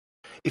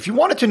If you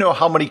wanted to know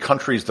how many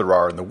countries there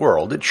are in the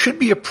world, it should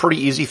be a pretty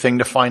easy thing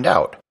to find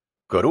out.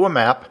 Go to a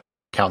map,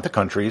 count the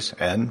countries,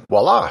 and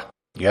voila,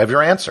 you have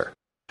your answer.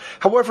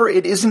 However,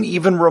 it isn't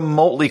even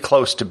remotely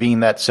close to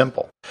being that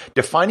simple.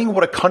 Defining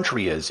what a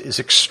country is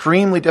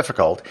extremely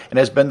difficult and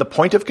has been the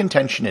point of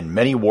contention in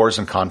many wars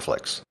and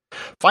conflicts.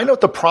 Find out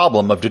the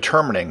problem of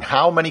determining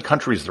how many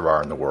countries there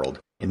are in the world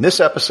in this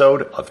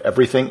episode of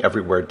Everything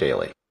Everywhere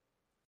Daily.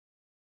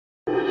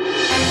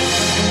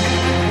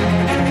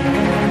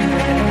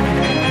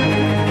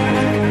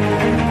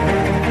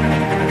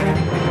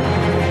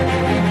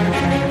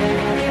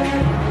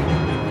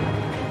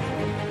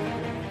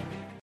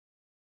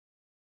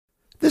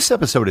 This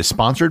episode is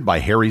sponsored by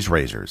Harry's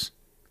Razors.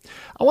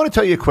 I want to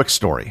tell you a quick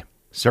story.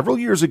 Several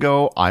years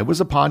ago, I was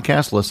a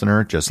podcast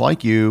listener just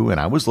like you, and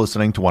I was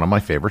listening to one of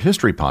my favorite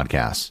history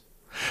podcasts.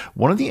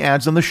 One of the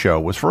ads on the show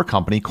was for a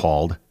company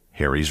called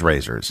Harry's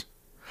Razors.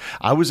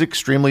 I was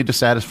extremely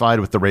dissatisfied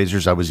with the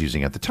razors I was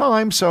using at the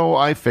time, so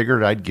I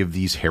figured I'd give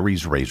these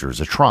Harry's Razors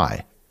a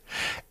try.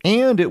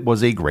 And it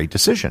was a great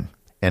decision,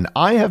 and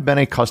I have been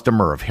a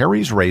customer of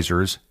Harry's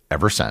Razors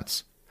ever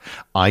since.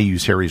 I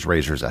use Harry's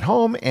Razors at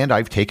home, and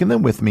I've taken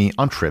them with me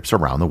on trips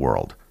around the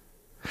world.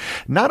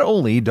 Not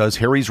only does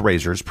Harry's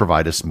Razors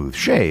provide a smooth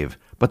shave,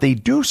 but they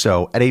do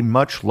so at a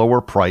much lower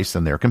price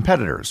than their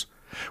competitors,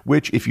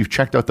 which, if you've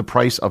checked out the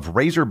price of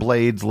razor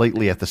blades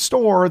lately at the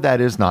store, that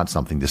is not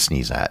something to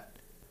sneeze at.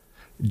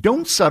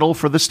 Don't settle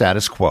for the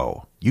status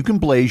quo. You can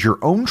blaze your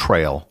own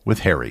trail with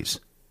Harry's.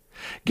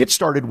 Get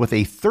started with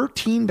a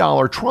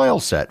 $13 trial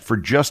set for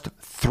just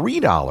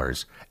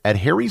 $3 at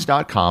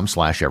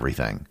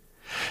harrys.com/everything.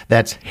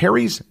 That's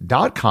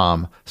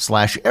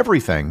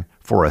harrys.com/everything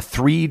for a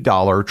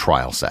 $3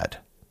 trial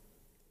set.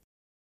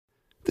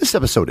 This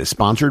episode is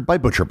sponsored by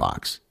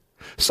ButcherBox.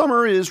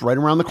 Summer is right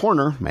around the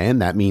corner, and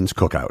that means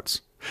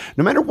cookouts.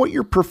 No matter what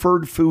your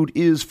preferred food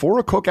is for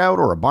a cookout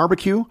or a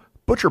barbecue,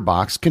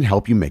 ButcherBox can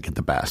help you make it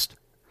the best.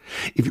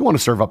 If you want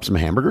to serve up some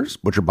hamburgers,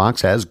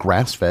 ButcherBox has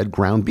grass-fed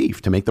ground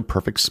beef to make the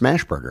perfect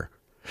smash burger.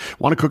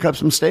 Want to cook up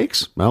some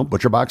steaks? Well,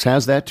 ButcherBox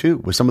has that too,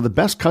 with some of the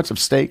best cuts of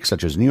steak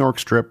such as New York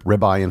strip,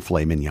 ribeye, and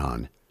filet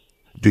mignon.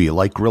 Do you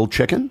like grilled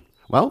chicken?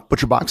 Well,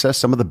 ButcherBox has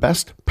some of the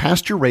best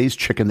pasture-raised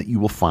chicken that you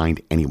will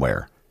find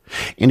anywhere.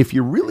 And if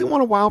you really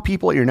want to wow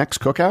people at your next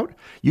cookout,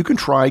 you can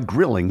try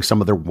grilling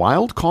some of their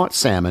wild-caught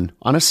salmon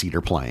on a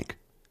cedar plank.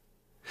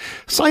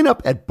 Sign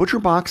up at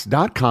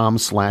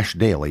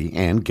butcherbox.com/daily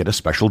and get a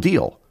special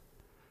deal.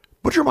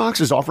 ButcherBox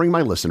is offering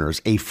my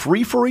listeners a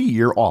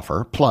free-for-a-year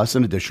offer plus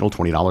an additional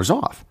 $20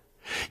 off.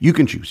 You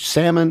can choose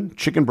salmon,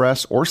 chicken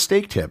breasts, or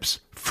steak tips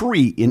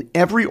free in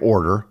every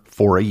order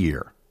for a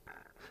year.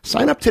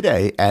 Sign up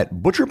today at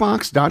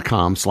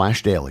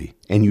butcherbox.com/daily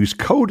and use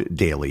code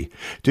DAILY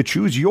to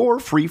choose your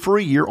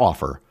free-for-a-year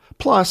offer,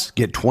 plus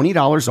get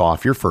 $20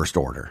 off your first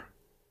order.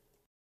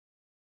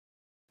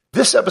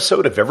 This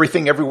episode of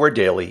Everything Everywhere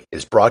Daily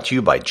is brought to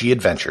you by G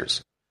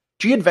Adventures.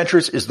 G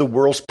Adventures is the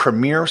world's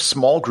premier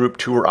small group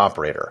tour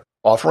operator,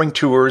 offering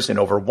tours in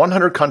over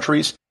 100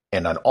 countries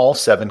and on all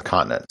 7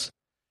 continents.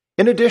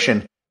 In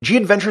addition, G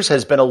Adventures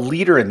has been a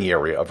leader in the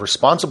area of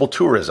responsible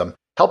tourism,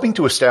 helping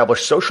to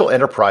establish social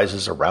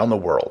enterprises around the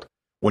world.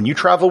 When you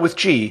travel with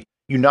G,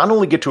 you not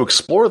only get to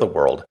explore the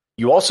world,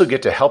 you also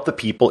get to help the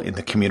people in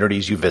the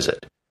communities you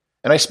visit.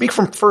 And I speak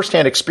from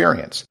firsthand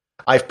experience.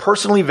 I've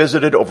personally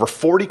visited over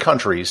 40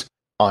 countries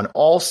on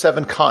all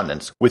 7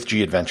 continents with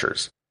G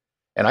Adventures,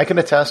 and I can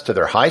attest to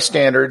their high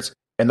standards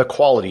and the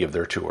quality of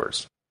their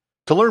tours.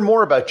 To learn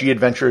more about G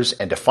Adventures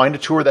and to find a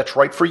tour that's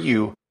right for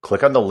you,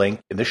 click on the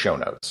link in the show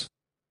notes.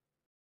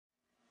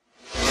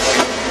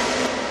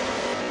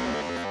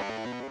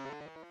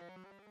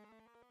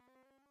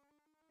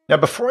 Now,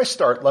 before I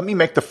start, let me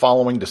make the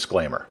following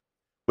disclaimer.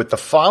 With the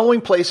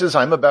following places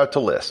I'm about to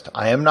list,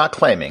 I am not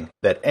claiming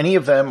that any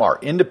of them are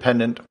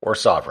independent or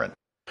sovereign.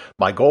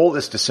 My goal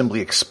is to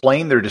simply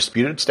explain their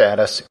disputed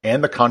status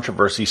and the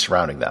controversy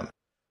surrounding them.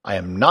 I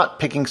am not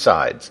picking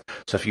sides,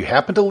 so if you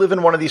happen to live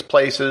in one of these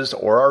places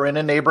or are in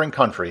a neighboring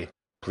country,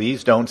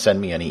 please don't send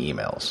me any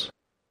emails.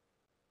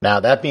 Now,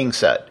 that being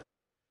said,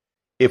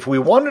 if we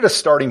wanted a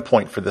starting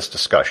point for this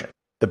discussion,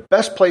 the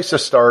best place to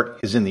start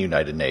is in the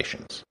United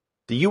Nations.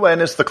 The UN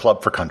is the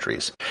club for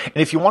countries, and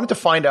if you wanted to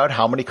find out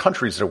how many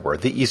countries there were,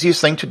 the easiest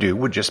thing to do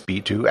would just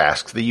be to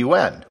ask the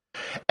UN.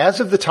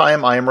 As of the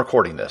time I am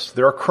recording this,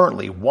 there are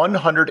currently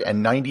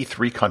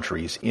 193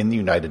 countries in the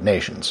United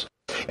Nations.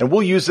 And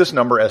we'll use this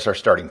number as our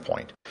starting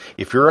point.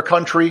 If you're a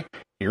country,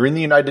 you're in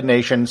the United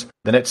Nations,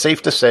 then it's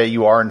safe to say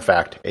you are in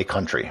fact a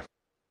country.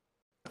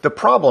 The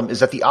problem is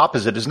that the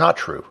opposite is not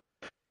true.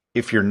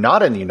 If you're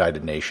not in the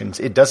United Nations,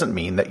 it doesn't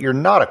mean that you're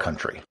not a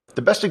country.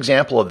 The best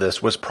example of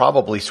this was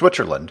probably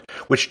Switzerland,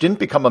 which didn't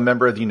become a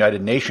member of the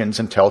United Nations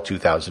until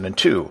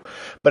 2002.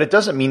 But it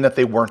doesn't mean that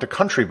they weren't a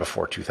country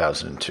before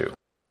 2002.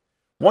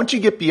 Once you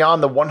get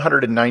beyond the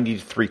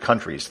 193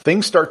 countries,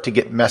 things start to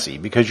get messy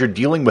because you're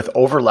dealing with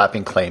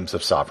overlapping claims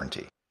of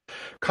sovereignty.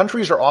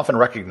 Countries are often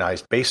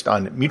recognized based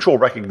on mutual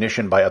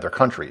recognition by other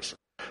countries.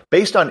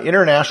 Based on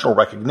international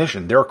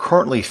recognition, there are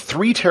currently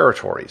 3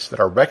 territories that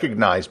are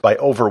recognized by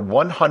over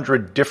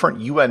 100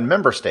 different UN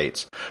member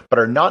states, but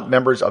are not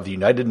members of the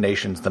United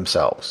Nations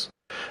themselves.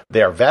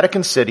 They are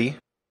Vatican City,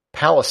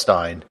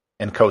 Palestine,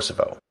 and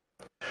Kosovo.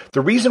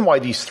 The reason why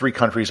these 3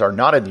 countries are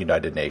not in the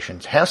United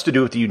Nations has to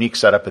do with the unique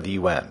setup of the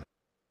UN.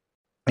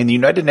 In the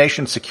United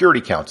Nations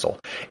Security Council,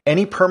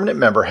 any permanent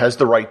member has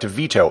the right to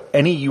veto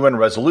any UN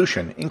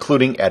resolution,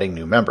 including adding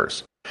new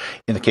members.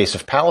 In the case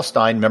of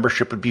Palestine,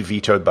 membership would be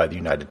vetoed by the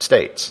United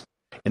States.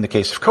 In the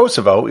case of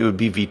Kosovo, it would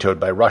be vetoed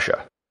by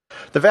Russia.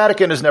 The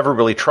Vatican has never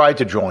really tried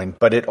to join,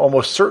 but it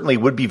almost certainly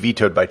would be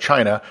vetoed by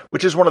China,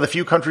 which is one of the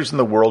few countries in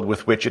the world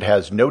with which it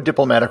has no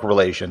diplomatic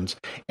relations,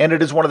 and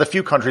it is one of the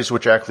few countries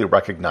which actually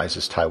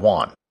recognizes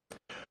Taiwan.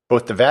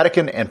 Both the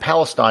Vatican and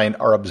Palestine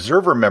are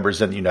observer members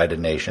in the United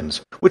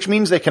Nations, which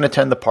means they can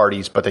attend the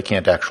parties, but they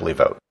can't actually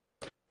vote.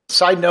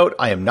 Side note,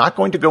 I am not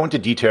going to go into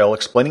detail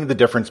explaining the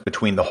difference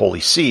between the Holy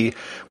See,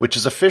 which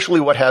is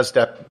officially what has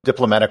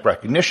diplomatic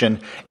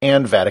recognition,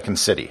 and Vatican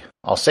City.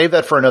 I'll save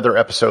that for another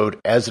episode,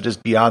 as it is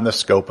beyond the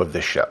scope of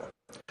this show.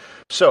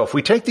 So, if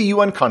we take the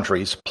UN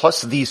countries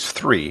plus these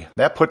 3,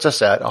 that puts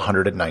us at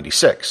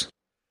 196.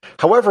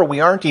 However, we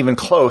aren't even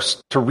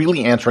close to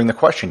really answering the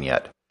question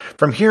yet.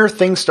 From here,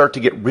 things start to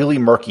get really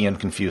murky and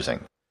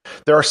confusing.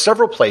 There are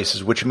several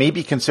places which may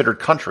be considered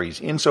countries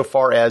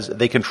insofar as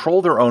they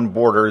control their own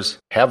borders,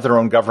 have their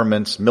own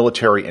governments,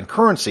 military, and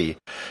currency,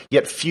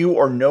 yet few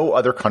or no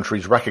other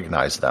countries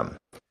recognize them.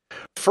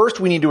 First,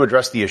 we need to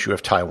address the issue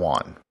of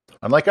Taiwan.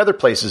 Unlike other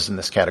places in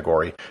this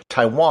category,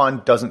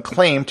 Taiwan doesn't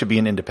claim to be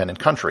an independent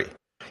country.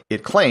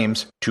 It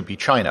claims to be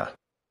China,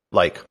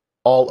 like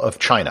all of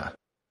China.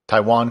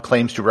 Taiwan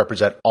claims to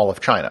represent all of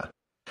China.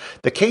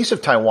 The case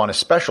of Taiwan is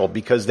special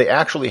because they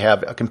actually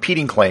have a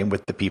competing claim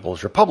with the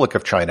People's Republic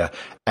of China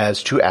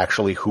as to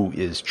actually who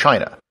is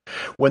China.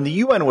 When the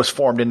UN was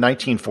formed in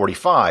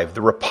 1945,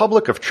 the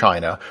Republic of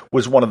China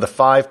was one of the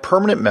 5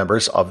 permanent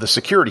members of the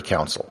Security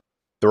Council.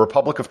 The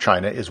Republic of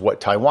China is what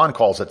Taiwan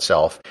calls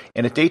itself,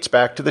 and it dates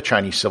back to the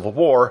Chinese Civil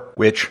War,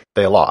 which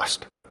they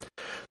lost.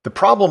 The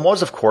problem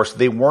was, of course,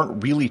 they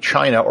weren't really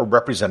China or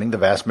representing the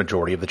vast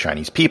majority of the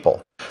Chinese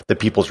people. The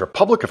People's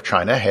Republic of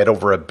China had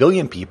over 1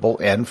 billion people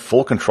and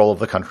full control of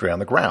the country on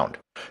the ground.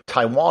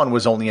 Taiwan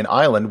was only an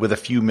island with a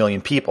few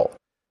million people.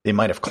 They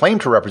might have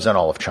claimed to represent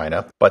all of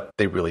China, but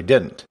they really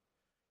didn't.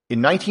 In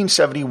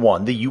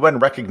 1971, the UN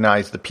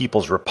recognized the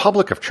People's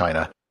Republic of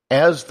China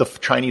as the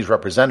Chinese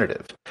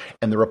representative,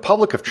 and the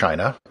Republic of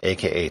China,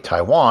 aka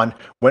Taiwan,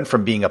 went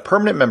from being a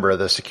permanent member of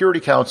the Security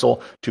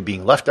Council to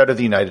being left out of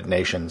the United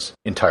Nations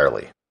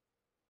entirely.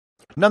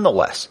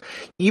 Nonetheless,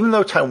 even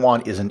though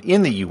Taiwan isn't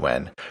in the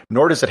UN,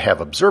 nor does it have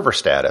observer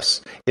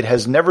status, it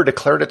has never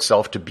declared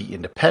itself to be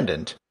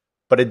independent,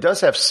 but it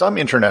does have some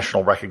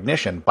international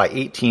recognition by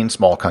 18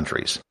 small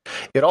countries.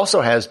 It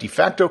also has de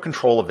facto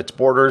control of its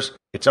borders,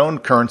 its own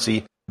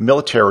currency,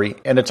 military,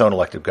 and its own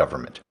elected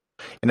government.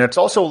 And it's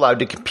also allowed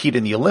to compete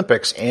in the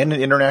Olympics and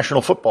in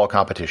international football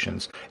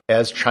competitions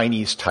as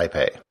Chinese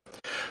Taipei.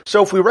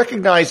 So if we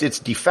recognize its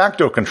de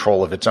facto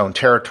control of its own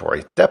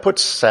territory, that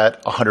puts us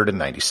at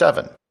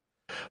 197.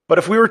 But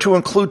if we were to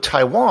include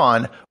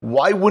Taiwan,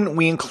 why wouldn't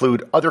we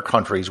include other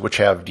countries which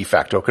have de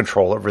facto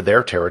control over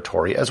their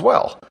territory as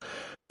well?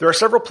 There are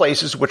several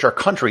places which are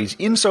countries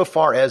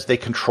insofar as they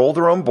control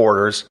their own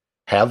borders,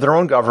 have their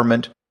own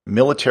government,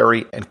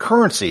 military, and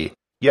currency,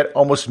 yet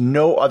almost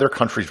no other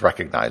countries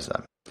recognize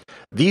them.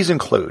 These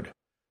include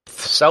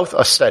South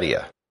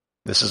Ossetia.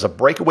 This is a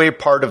breakaway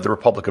part of the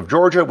Republic of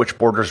Georgia, which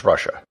borders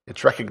Russia.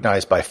 It's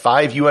recognized by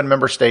 5 UN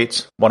member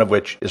states, one of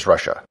which is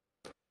Russia.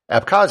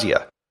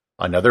 Abkhazia,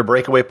 another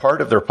breakaway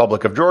part of the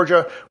Republic of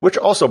Georgia, which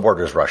also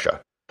borders Russia.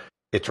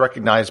 It's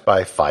recognized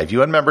by 5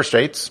 UN member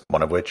states,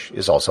 one of which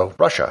is also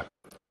Russia.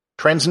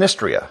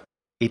 Transnistria,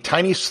 a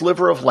tiny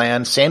sliver of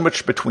land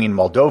sandwiched between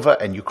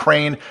Moldova and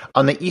Ukraine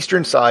on the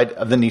eastern side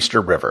of the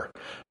Dniester River,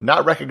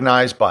 not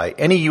recognized by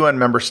any UN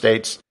member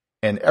states,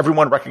 and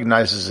everyone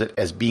recognizes it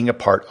as being a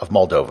part of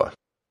Moldova.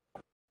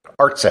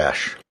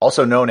 Artsakh,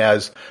 also known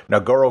as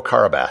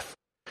Nagorno-Karabakh,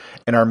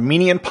 an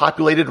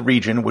Armenian-populated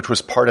region which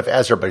was part of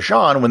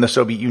Azerbaijan when the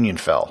Soviet Union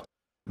fell,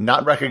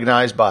 not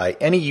recognized by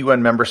any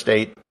UN member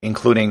state,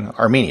 including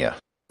Armenia.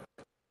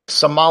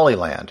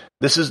 Somaliland.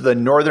 This is the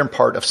northern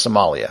part of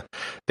Somalia.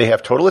 They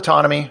have total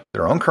autonomy,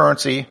 their own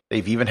currency,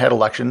 they've even had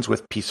elections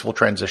with peaceful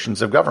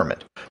transitions of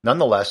government.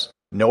 Nonetheless,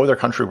 no other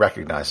country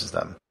recognizes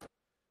them.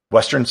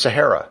 Western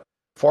Sahara.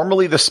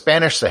 Formerly the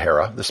Spanish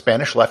Sahara, the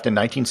Spanish left in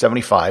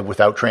 1975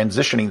 without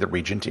transitioning the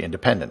region to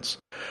independence.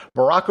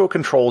 Morocco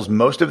controls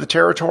most of the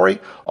territory,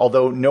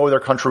 although no other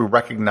country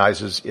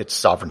recognizes its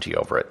sovereignty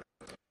over it.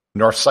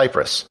 North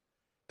Cyprus,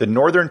 the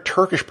northern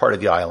Turkish part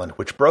of the island,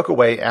 which broke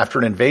away after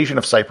an invasion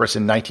of Cyprus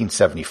in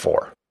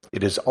 1974.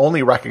 It is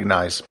only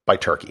recognized by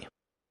Turkey.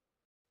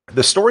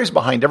 The stories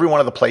behind every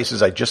one of the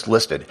places I just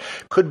listed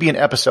could be an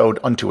episode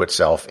unto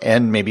itself,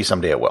 and maybe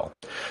someday it will.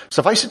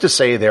 Suffice it to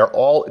say, they are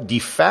all de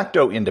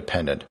facto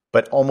independent,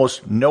 but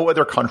almost no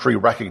other country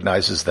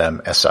recognizes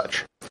them as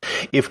such.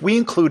 If we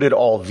included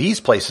all these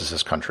places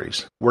as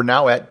countries, we're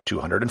now at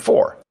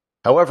 204.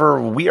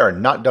 However, we are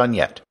not done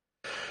yet.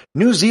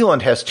 New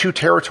Zealand has 2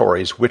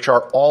 territories which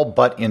are all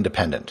but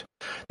independent.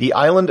 The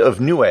island of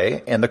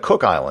Niue and the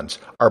Cook Islands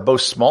are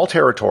both small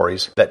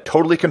territories that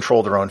totally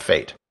control their own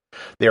fate.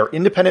 They are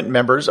independent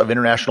members of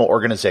international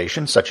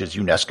organizations such as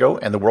UNESCO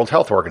and the World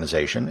Health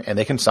Organization, and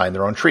they can sign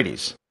their own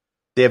treaties.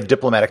 They have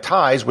diplomatic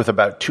ties with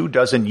about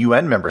 24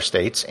 UN member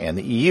states and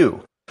the EU.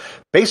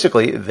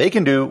 Basically, they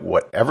can do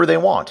whatever they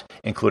want,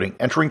 including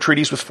entering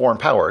treaties with foreign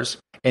powers,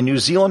 and New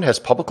Zealand has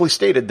publicly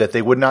stated that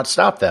they would not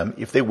stop them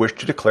if they wished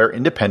to declare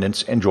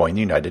independence and join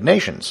the United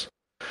Nations.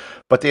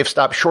 But they have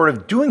stopped short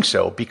of doing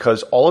so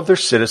because all of their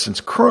citizens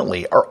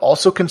currently are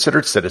also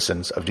considered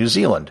citizens of New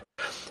Zealand.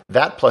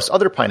 That plus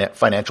other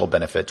financial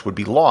benefits would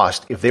be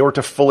lost if they were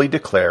to fully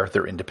declare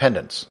their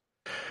independence.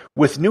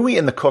 With Niue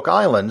and the Cook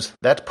Islands,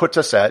 that puts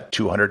us at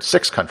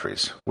 206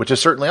 countries, which is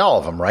certainly all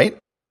of them, right?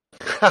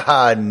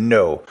 Haha,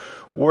 no.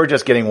 We're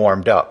just getting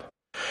warmed up.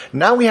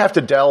 Now we have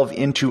to delve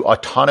into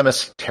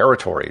autonomous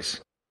territories.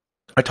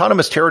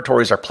 Autonomous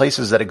territories are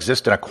places that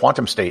exist in a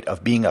quantum state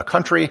of being a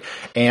country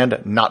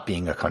and not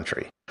being a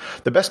country.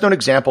 The best known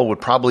example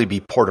would probably be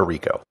Puerto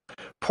Rico.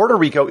 Puerto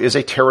Rico is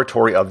a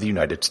territory of the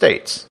United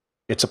States.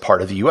 It's a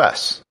part of the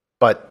U.S.,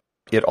 but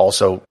it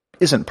also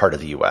isn't part of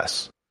the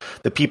U.S.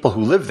 The people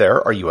who live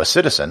there are U.S.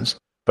 citizens,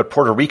 but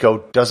Puerto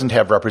Rico doesn't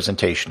have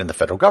representation in the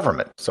federal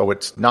government, so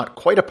it's not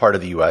quite a part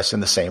of the U.S. in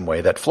the same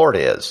way that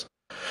Florida is.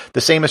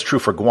 The same is true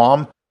for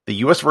Guam, the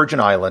U.S. Virgin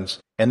Islands,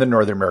 and the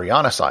Northern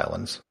Marianas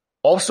Islands,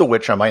 also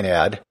which, I might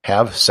add,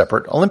 have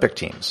separate Olympic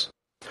teams.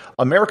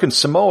 American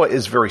Samoa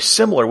is very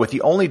similar, with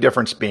the only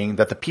difference being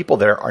that the people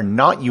there are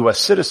not U.S.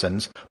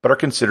 citizens, but are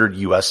considered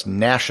U.S.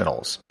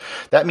 nationals.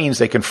 That means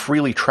they can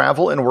freely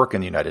travel and work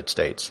in the United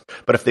States,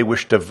 but if they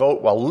wish to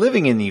vote while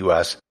living in the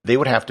U.S., they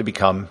would have to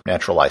become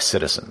naturalized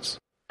citizens.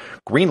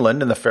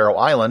 Greenland and the Faroe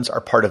Islands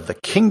are part of the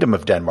Kingdom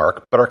of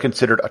Denmark, but are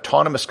considered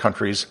autonomous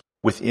countries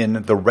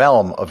within the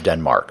realm of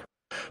Denmark.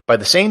 By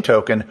the same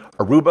token,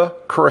 Aruba,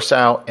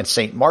 Curacao, and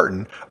St.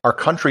 Martin are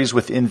countries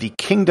within the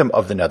Kingdom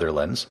of the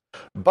Netherlands,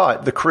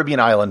 but the Caribbean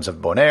islands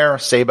of Bonaire,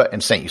 Saba,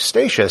 and St.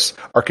 Eustatius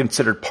are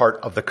considered part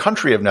of the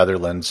country of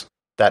Netherlands,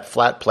 that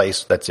flat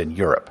place that's in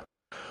Europe.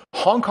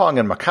 Hong Kong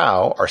and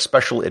Macau are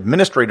special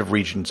administrative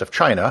regions of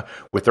China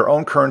with their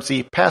own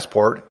currency,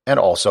 passport, and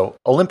also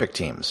Olympic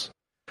teams.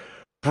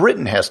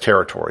 Britain has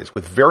territories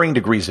with varying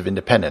degrees of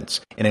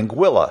independence in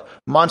Anguilla,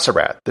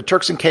 Montserrat, the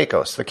Turks and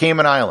Caicos, the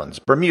Cayman Islands,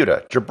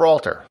 Bermuda,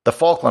 Gibraltar, the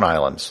Falkland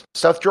Islands,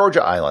 South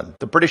Georgia Island,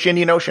 the British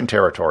Indian Ocean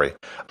Territory,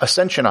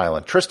 Ascension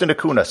Island, Tristan da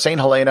Cunha, St.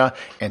 Helena,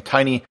 and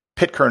tiny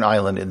Pitcairn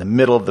Island in the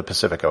middle of the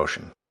Pacific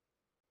Ocean.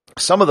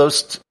 Some of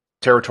those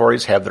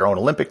territories have their own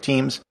Olympic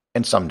teams,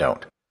 and some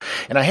don't.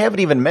 And I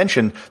haven't even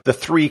mentioned the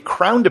 3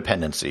 crown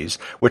dependencies,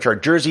 which are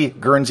Jersey,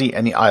 Guernsey,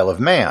 and the Isle of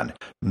Man,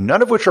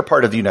 none of which are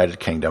part of the United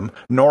Kingdom,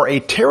 nor a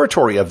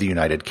territory of the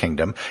United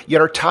Kingdom, yet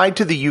are tied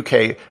to the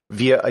UK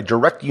via a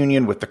direct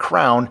union with the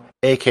Crown,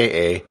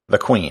 aka the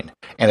Queen.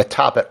 And to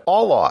top it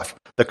all off,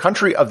 the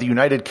country of the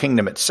United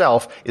Kingdom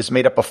itself is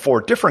made up of 4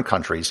 different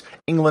countries,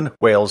 England,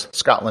 Wales,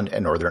 Scotland,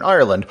 and Northern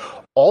Ireland,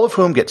 all of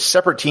whom get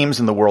separate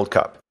teams in the World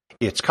Cup.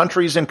 It's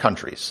countries and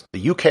countries.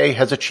 The UK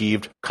has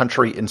achieved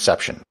country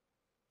inception.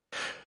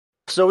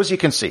 So as you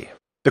can see,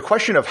 the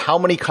question of how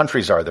many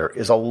countries are there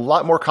is a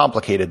lot more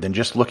complicated than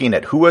just looking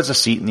at who has a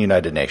seat in the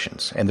United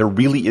Nations, and there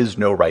really is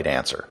no right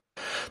answer.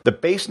 The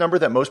base number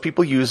that most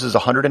people use is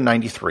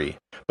 193,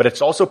 but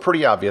it's also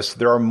pretty obvious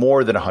there are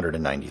more than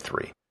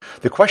 193.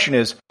 The question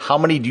is, how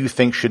many do you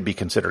think should be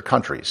considered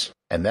countries?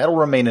 And that'll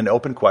remain an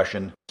open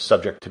question,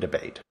 subject to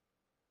debate.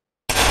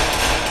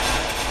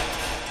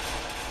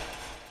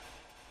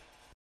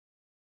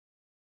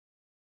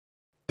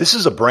 This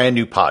is a brand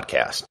new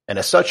podcast, and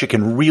as such, it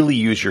can really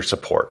use your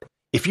support.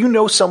 If you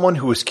know someone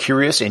who is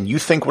curious and you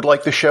think would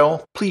like the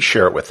show, please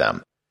share it with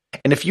them.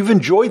 And if you've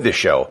enjoyed the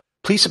show,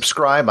 please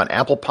subscribe on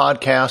Apple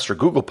Podcasts or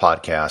Google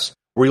Podcasts,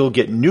 where you'll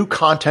get new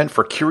content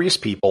for curious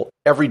people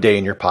every day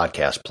in your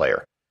podcast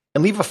player.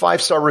 And leave a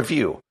 5-star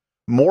review.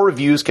 More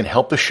reviews can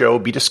help the show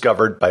be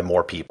discovered by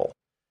more people.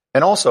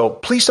 And also,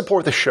 please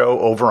support the show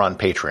over on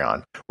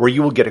Patreon, where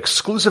you will get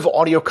exclusive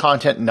audio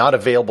content not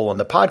available in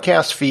the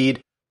podcast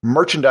feed,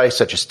 merchandise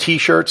such as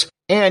t-shirts,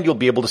 and you'll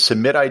be able to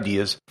submit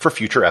ideas for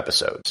future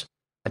episodes.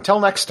 Until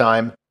next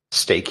time,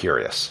 stay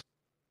curious.